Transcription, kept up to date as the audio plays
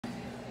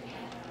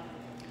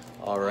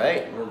All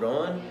right, we're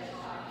going.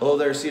 Hello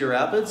there, Cedar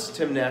Rapids.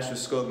 Tim Nash with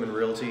Skogman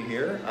Realty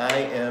here. I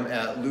am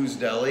at Lou's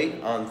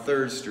Deli on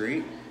 3rd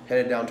Street,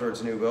 headed down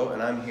towards Newbo,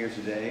 and I'm here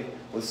today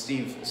with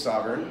Steve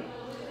Soggern.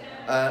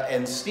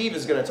 And Steve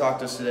is going to talk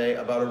to us today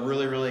about a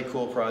really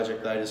cool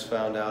project that I just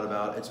found out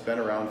about. It's been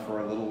around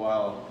for a little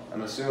while,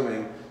 I'm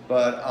assuming,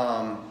 but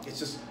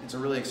it's a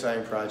really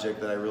exciting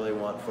project that I really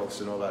want folks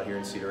to know about here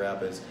in Cedar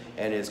Rapids,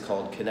 and it's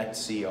called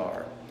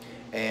ConnectCR.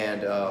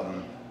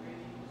 And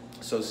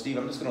so Steve,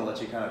 I'm just going to let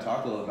you kind of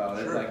talk a little about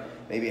it, like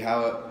maybe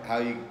how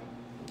you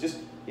just,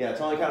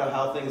 tell me kind of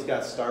how things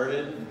got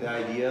started, the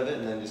idea of it,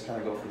 and then just kind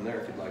of go from there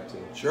if you'd like to.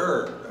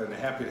 Sure, and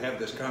happy to have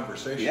this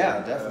conversation.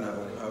 Yeah,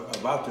 definitely.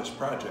 About this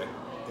project.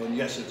 And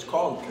yes, it's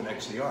called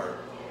ConnectCR,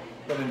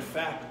 but in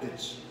fact,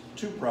 it's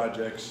two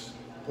projects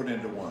put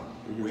into one.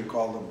 Mm-hmm. We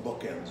call them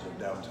bookends of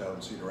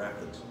downtown Cedar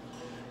Rapids.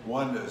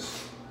 One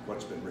is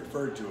what's been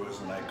referred to as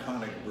an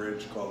iconic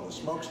bridge called the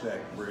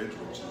Smokestack Bridge,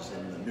 which is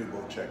in the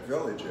Newbo Czech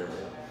Village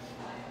area.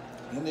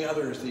 And the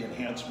other is the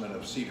enhancement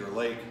of Cedar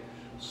Lake.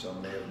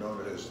 Some may have known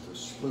it as the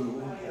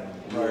slough in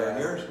prior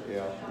years.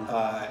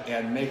 Yeah.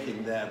 And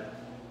making that,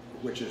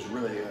 which is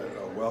really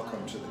a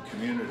welcome to the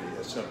community,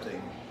 as something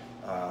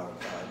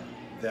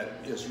that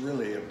is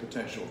really a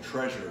potential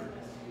treasure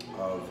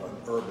of an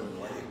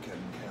urban lake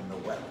and the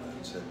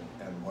wetlands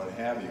and what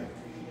have you.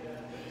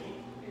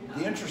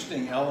 The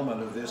interesting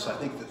element of this, I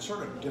think, that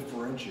sort of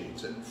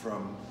differentiates it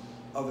from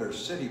other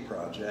city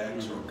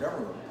projects or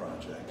government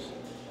projects.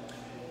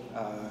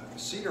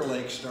 Cedar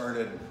Lake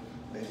started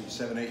maybe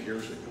 7-8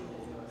 years ago.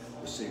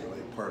 The Cedar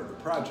Lake part of the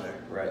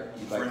project. Right,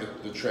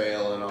 like the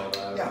trail and all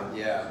that.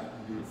 Yeah.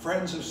 Mm-hmm.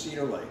 Friends of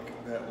Cedar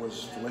Lake, that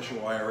was Felicia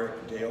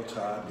Wyrick, Dale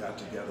Todd got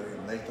together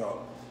and they thought,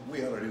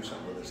 we ought to do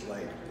something with this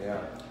lake.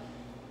 Yeah.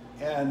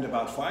 And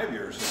about 5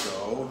 years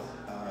ago,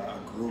 a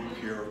group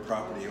here of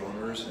property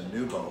owners in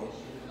Newbo,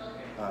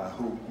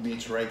 who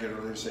meets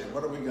regularly, say,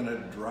 what are we going to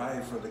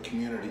drive for the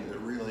community that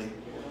really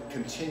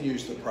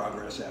continues the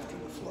progress after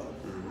the flood?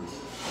 Mm-hmm.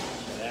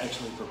 And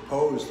actually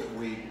proposed that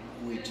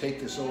we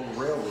take this old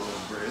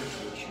railroad bridge,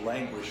 which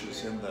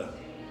languishes in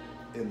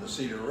the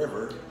Cedar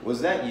River. Was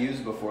that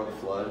used before the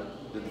flood?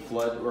 Did the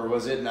flood, or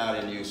was it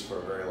not in use for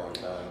a very long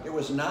time? It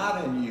was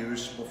not in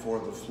use before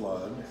the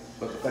flood,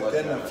 but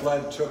then the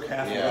flood flood took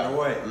half of it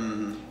away.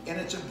 Mm-hmm. And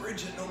it's a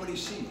bridge that nobody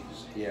sees.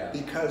 Yeah.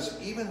 Because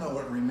even though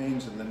it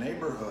remains in the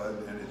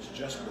neighborhood and it's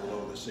just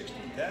below the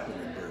 16th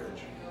Avenue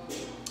bridge,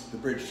 the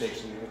bridge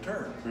takes a little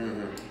turn.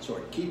 Mm-hmm. So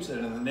it keeps it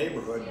in the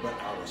neighborhood but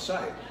out of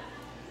sight.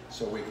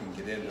 So we can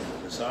get into the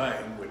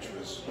design, which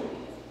was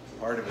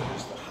part of it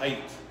is the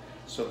height,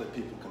 so that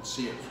people can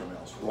see it from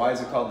elsewhere. Why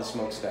is it called the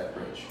Smokestack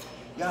Bridge?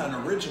 Yeah,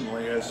 and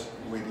originally, as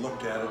we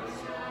looked at it,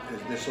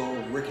 as this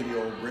old rickety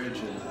old bridge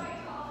in the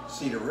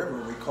Cedar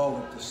River, we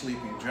called it the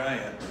Sleeping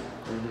Giant.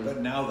 Mm-hmm.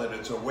 But now that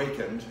it's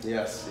awakened,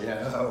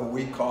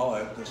 we call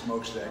it the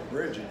Smokestack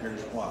Bridge, and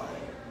here's why.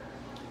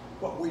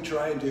 What we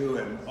try and do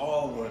in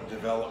all the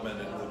development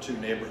in the two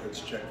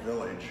neighborhoods, Czech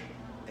Village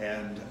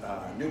and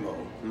Newbo,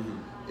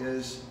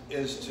 is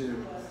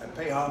to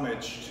pay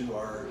homage to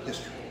our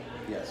history.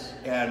 Yes.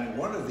 And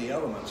one of the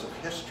elements of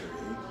history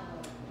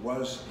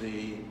was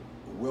the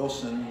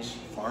Wilson's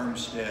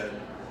Farmstead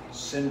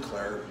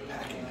Sinclair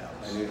packing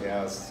house. I knew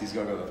he's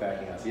going to go to the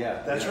packing house.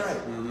 Yeah. That's right.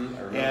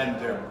 Mm-hmm. And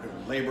the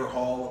labor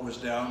hall that was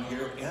down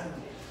here. And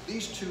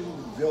these two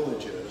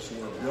villages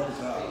were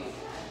built up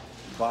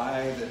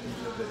by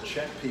the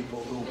Czech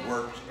people who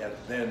worked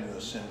at then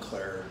the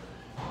Sinclair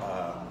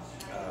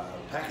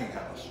packing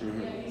house.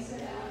 Mm-hmm.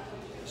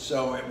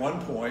 So at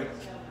one point,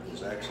 it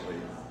was actually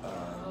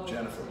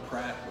Jennifer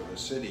Pratt with the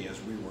city,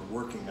 as we were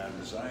working on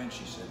design,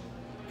 she said,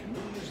 can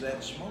we use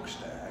that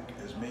smokestack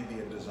as maybe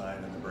a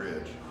design in the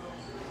bridge?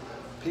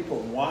 People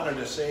wanted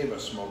to save a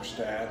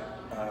smokestack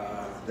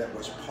that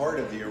was part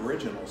of the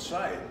original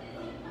site,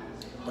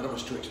 but it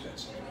was too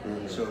expensive.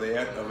 Mm-hmm. So they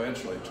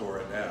eventually tore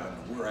it down.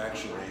 We're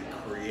actually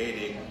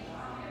creating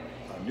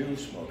a new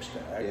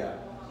smokestack. Yeah.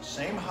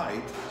 Same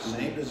height,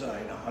 same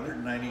design,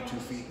 192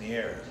 feet in the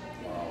air.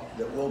 Wow.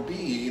 That will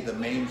be the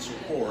main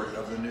support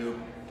of the new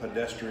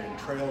pedestrian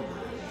trail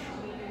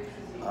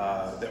bridge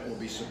that will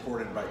be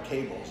supported by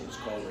cables. It's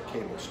called the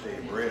Cable Stay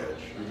Bridge.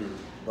 Mm-hmm.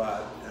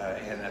 But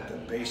and at the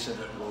base of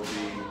it will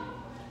be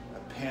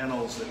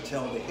panels that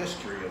tell the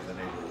history of the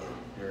neighborhood.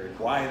 Very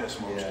cool. Why the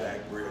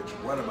Smokestack Bridge?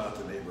 What about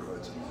the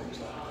neighborhoods and things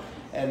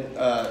like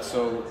that? And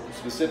so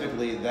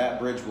specifically, that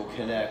bridge will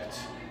connect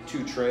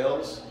two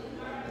trails.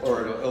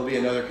 Or it'll be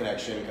another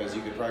connection, because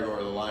you could probably go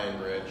over the Lion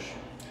Bridge.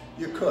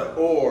 You could.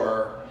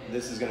 Or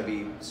this is going to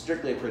be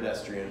strictly a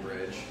pedestrian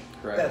bridge,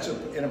 correct? That's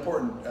an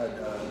important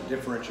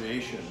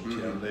differentiation,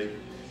 Tim.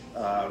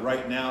 Mm-hmm.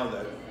 Right now,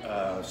 the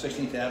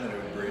 16th Avenue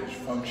Bridge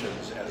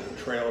functions as a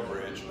trail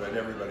bridge, but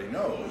everybody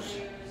knows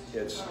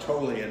it's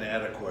totally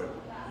inadequate,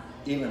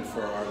 even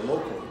for our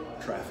local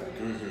traffic.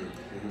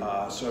 Mm-hmm.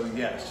 Mm-hmm. So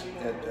yes,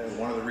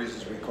 one of the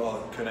reasons we call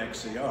it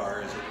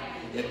ConnectCR is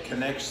it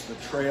connects the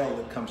trail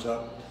that comes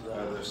up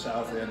the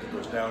south end that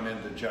goes down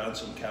into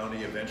Johnson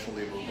County,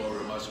 eventually will go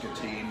to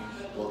Muscatine,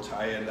 will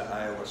tie into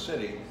Iowa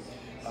City.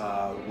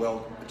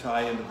 will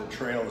tie into the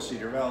trail, the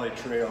Cedar Valley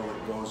Trail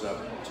that goes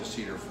up to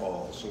Cedar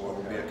Falls. So it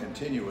will be a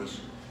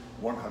continuous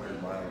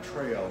 100-mile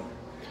trail.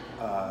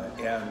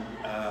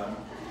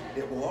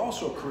 It will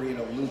also create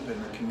a loop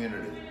in the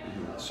community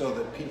so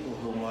that people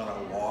who want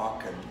to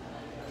walk and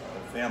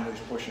families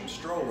pushing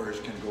strollers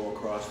can go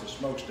across the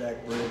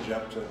Smokestack Bridge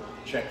up to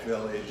Czech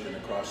Village and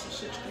across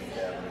the 16th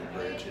Avenue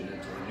Bridge and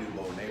into the New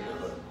Bow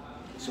neighborhood.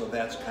 So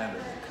that's kind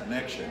of the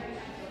connection.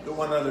 The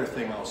one other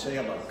thing I'll say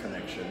about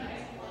connection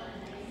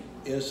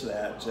is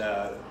that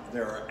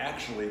there are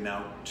actually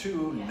now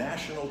 2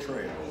 national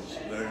trails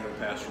that are going to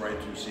pass right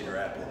through Cedar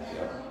Rapids.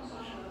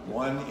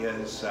 One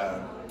is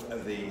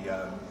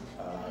the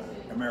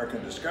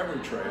American Discovery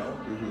Trail,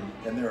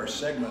 and there are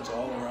segments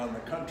all around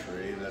the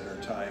country that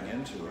are tying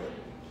into it,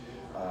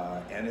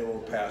 and it will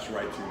pass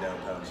right through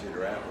downtown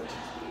Cedar Rapids.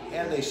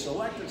 And they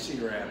selected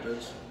Cedar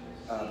Rapids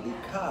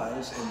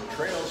because in the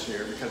trails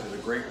here, because of the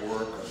great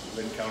work of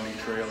Lynn County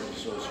Trails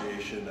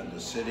Association and the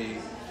city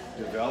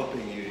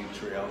developing unique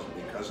trails,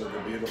 because of the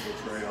beautiful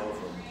trail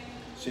from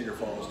Cedar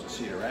Falls to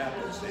Cedar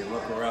Rapids, they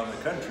look around the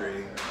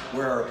country,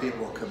 where are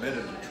people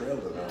committed to trail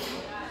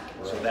development?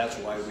 Right. So that's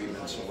why we've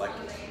been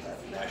selected for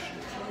that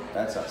national trail.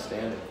 That's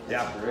outstanding.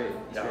 That's great.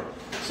 Yeah. Great.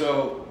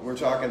 So we're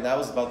talking, that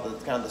was about the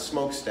kind of the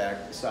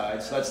smokestack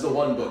side, so that's the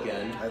one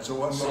bookend. That's the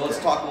one bookend. So let's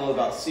talk a little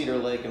about Cedar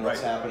Lake and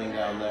what's happening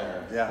down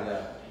there.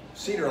 Yeah.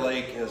 Cedar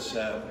Lake is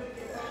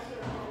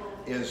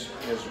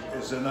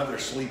another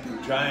sleeping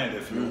giant,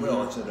 if you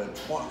will. It's a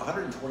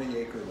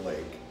 120-acre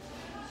lake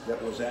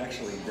that was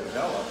actually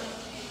developed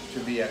to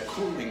be a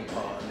cooling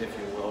pond, if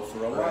you will,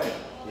 for a lion.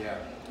 Yeah.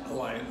 A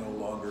lion no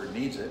longer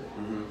needs it.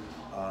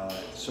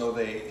 So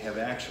they have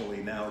actually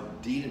now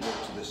deeded it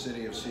to the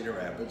city of Cedar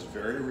Rapids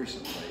very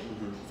recently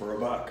for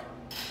 $1.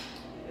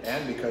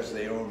 And because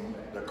they own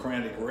the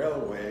Crandic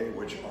Railway,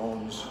 which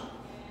owns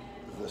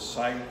the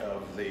site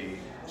of the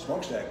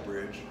Smokestack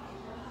Bridge,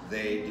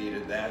 they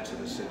deeded that to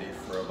the city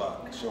for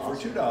 $1. So for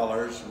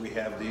 $2, we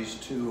have these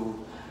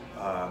 2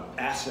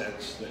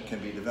 assets that can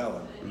be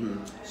developed.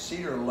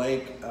 Cedar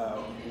Lake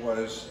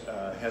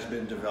has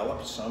been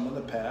developed some in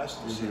the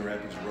past. The Cedar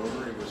Rapids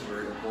Rotary was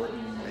very important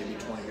maybe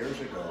 20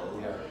 years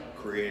ago,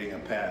 creating a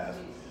path.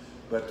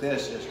 But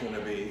this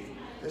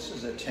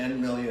is a $10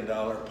 million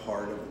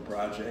part of the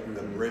project.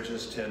 The bridge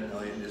is $10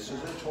 million. This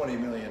is a $20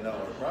 million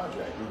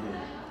project.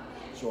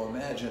 So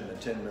imagine the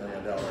 $10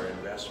 million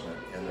investment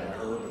in an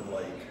urban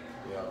lake.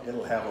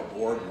 It'll have a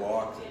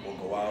boardwalk that will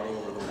go out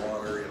over the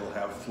water. It'll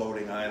have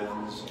floating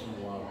islands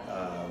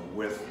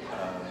with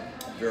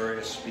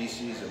various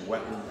species of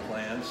wetland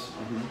plants.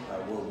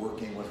 We're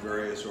working with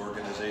various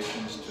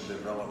organizations to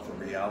develop the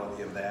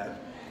reality of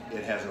that.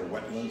 It has a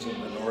wetlands in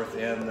the north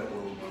end that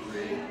will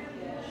create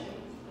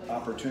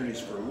opportunities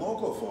for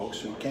local folks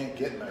who can't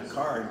get in their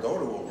car and go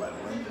to a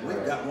wetland.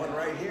 We've got one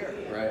right here.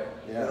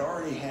 That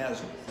already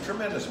has a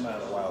tremendous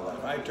amount of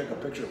wildlife. I took a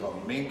picture of a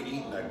mink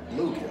eating a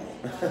bluegill.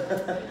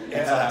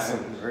 That's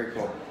awesome. Very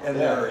cool. And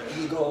there are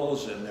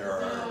eagles and there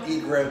are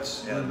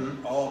egrets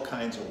and all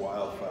kinds of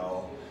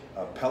wildfowl,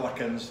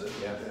 pelicans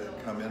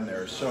that come in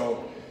there.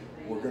 So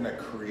we're going to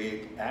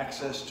create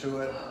access to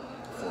it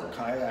for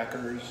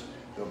kayakers.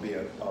 There'll be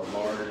a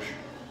large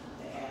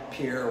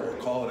pier, we'll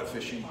call it a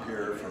fishing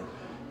pier, for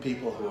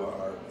people who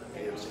are,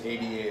 it's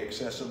ADA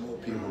accessible,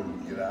 people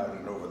who get out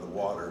and over the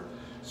water.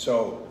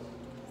 So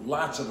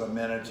lots of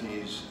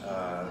amenities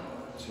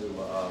to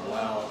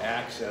allow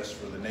access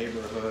for the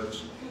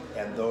neighborhoods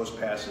and those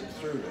passing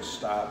through to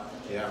stop,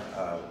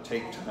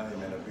 take time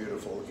in a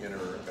beautiful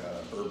inner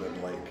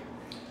urban lake.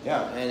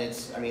 Yeah, and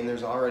it's, I mean,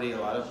 there's already a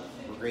lot of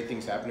great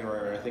things happening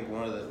around here. I think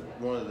one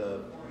of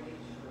the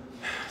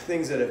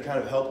things that have kind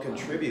of helped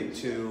contribute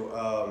to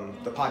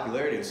the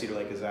popularity of Cedar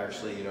Lake is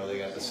actually, you know, they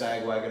got the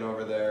sag wagon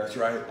over there. That's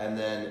right.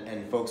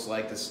 And folks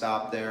like to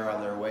stop there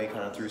on their way kind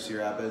of through Cedar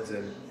Rapids,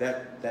 and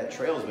that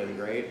trail's been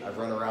great. I've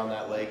run around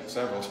that lake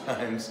several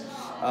times.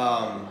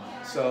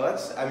 So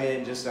that's, I mean,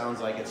 it just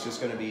sounds like it's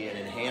just going to be an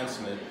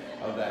enhancement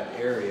of that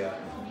area.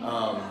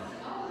 Go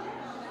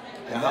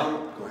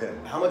ahead.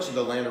 How much of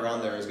the land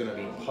around there is going to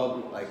be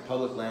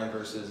public land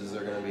versus is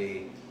there going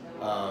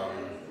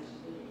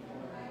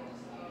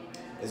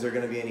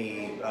to be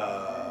any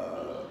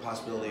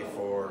possibility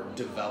for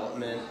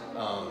development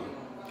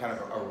kind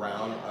of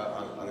around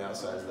on the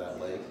outside of that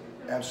lake?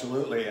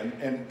 Absolutely,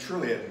 and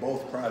truly at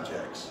both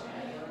projects.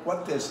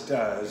 What this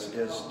does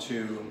is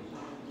to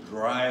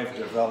drive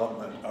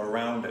development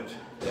around it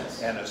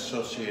and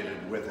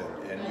associated with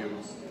it. And you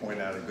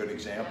point out a good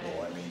example.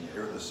 I mean,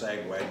 here the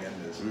sag wagon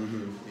is,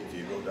 if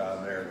you go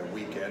down there in a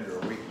weekend or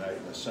a weeknight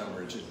in the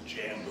summer, it's just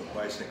jammed with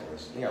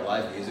bicyclists. You got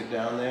live music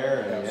down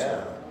there. And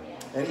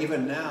And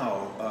even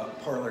now,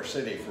 Parlor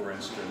City, for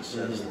instance,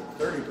 says that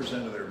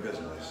 30% of their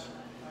business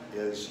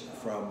is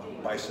from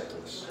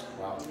bicyclists.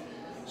 Wow.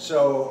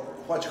 So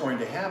what's going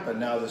to happen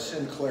now, the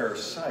Sinclair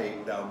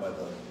site down by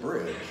the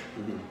bridge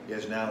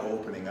is now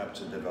opening up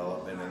to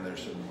development, and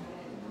there's some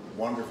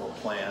wonderful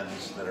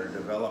plans that are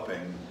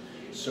developing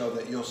so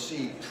that you'll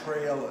see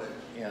trail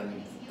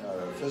and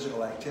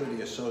physical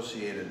activity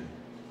associated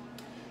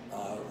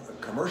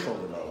commercial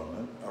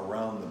development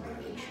around the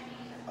bridge.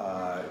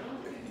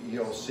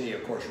 You'll see,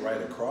 of course,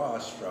 right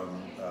across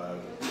from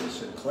the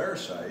Sinclair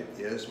site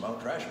is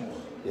Mount Trashmore.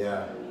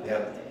 Yeah.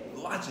 And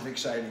lots of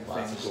exciting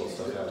Lots of things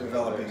cool stuff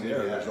developing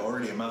there. yeah. There's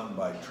already a mountain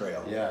bike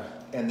trail. Yeah.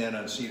 And then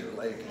on Cedar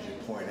Lake, as you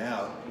point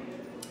out,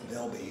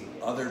 there'll be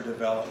other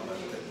development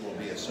that will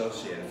be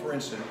associated. For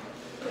instance,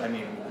 I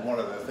mean, one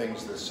of the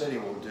things the city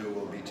will do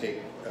will be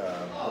take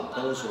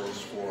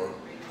proposals for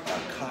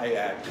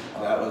kayak.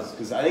 That was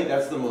because I think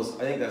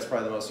that's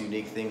probably the most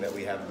unique thing that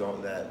we have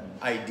going. That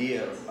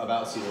idea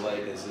about Cedar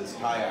Lake is this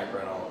kayak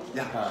rental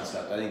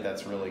concept. I think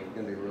that's really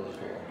going to be really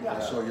cool. Yeah.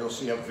 So you'll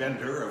see a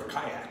vendor of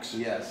kayaks.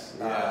 Yes.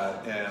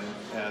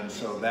 And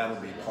so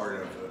that'll be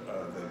part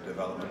of the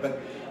development. But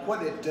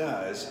what it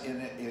does,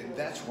 and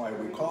that's why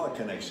we call it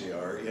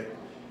ConnectCR.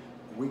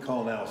 We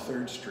call now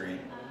 3rd Street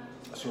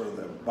sort of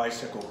the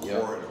bicycle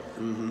corridor.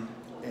 Mm-hmm.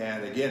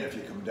 And again, if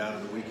you come down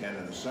on the weekend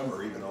in the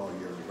summer, even all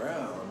year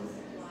round,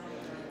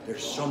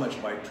 there's so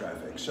much bike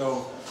traffic.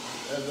 So,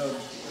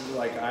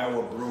 like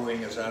Iowa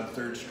Brewing is on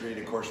 3rd Street.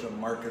 Of course, the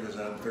market is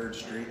on 3rd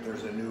Street.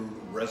 There's a new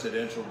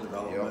residential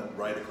development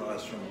right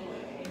across from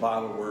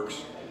Bottle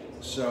Works.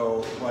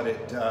 So what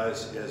it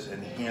does is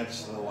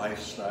enhance the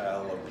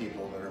lifestyle of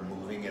people that are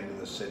moving into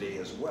the city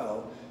as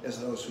well as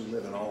those who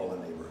live in all the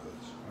neighborhoods.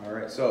 All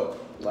right, so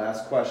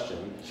last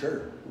question.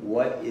 Sure.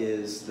 What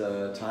is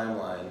the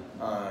timeline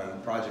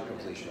on project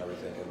completion, are we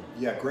thinking?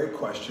 Yeah, great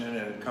question,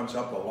 and it comes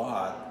up a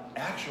lot.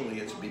 Actually,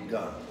 it's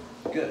begun.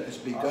 Good. It's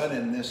begun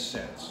in this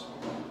sense.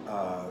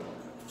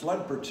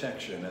 Flood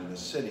protection in the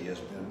city has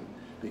been,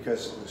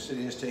 because the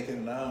city has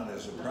taken it on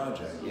as a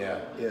project,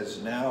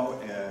 is now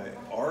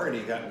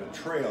already gotten a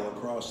trail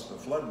across the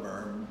flood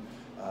berm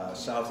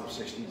south of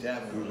 16th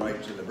Avenue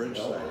right to the bridge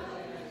site.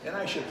 And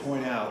I should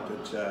point out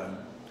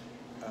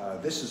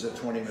that this is a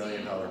 $20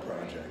 million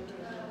project.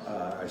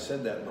 I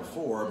said that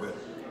before, but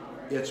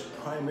it's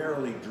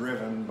primarily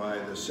driven by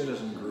the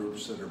citizen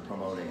groups that are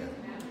promoting it.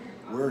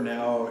 We're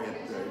now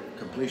at the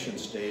completion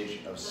stage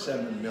of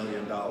 $7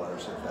 million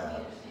of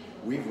that.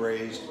 We've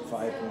raised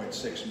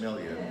 $5.6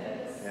 million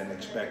and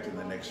expect in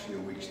the next few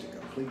weeks to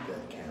complete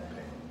that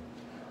campaign.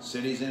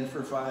 City's in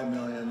for $5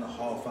 million. The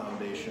Hall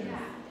Foundation,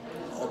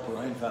 Hall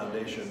Perrine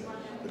Foundation,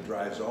 that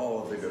drives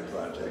all of the good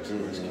projects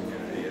in this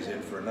community, is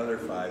in for another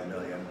 $5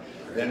 million.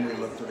 Then we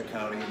look to the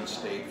county and the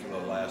state for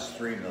the last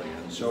 $3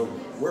 million. So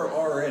we're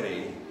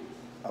already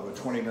of a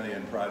 $20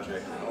 million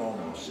project at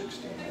almost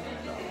 $16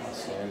 million.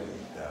 Outstanding.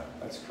 Yeah.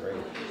 That's great.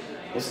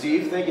 Well,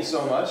 Steve, thank you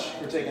so much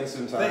for taking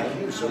some time.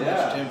 Thank you so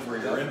much, Tim, for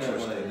your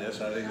interest in this.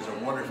 I think it's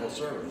a wonderful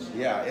service.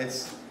 Yeah,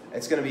 it's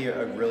going to be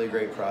a really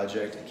great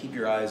project. Keep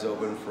your eyes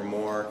open for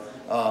more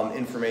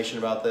information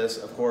about this.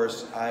 Of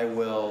course, I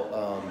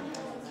will,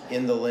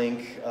 in the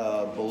link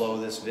below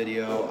this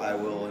video, I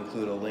will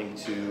include a link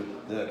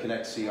to the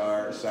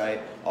ConnectCR site,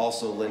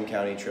 also Lynn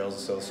County Trails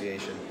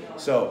Association.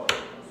 So,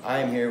 I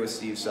am here with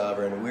Steve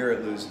Sovereign. We're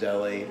at Lou's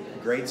Deli.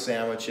 Great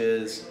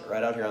sandwiches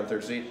right out here on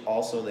 3rd Street.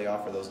 Also, they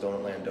offer those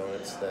Donut Land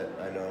donuts that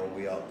I know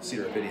we all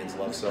Cedar Rapidians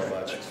love so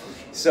much.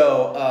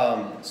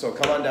 So, so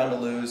come on down to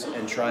Lou's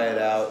and try it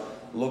out.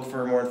 Look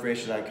for more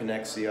information on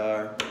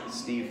ConnectCR.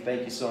 Steve,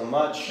 thank you so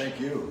much. Thank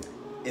you.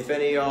 If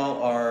any of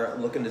y'all are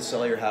looking to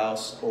sell your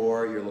house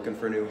or you're looking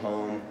for a new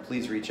home,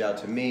 please reach out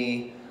to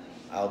me.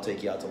 I'll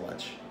take you out to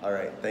lunch. All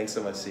right. Thanks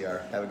so much,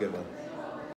 CR. Have a good one.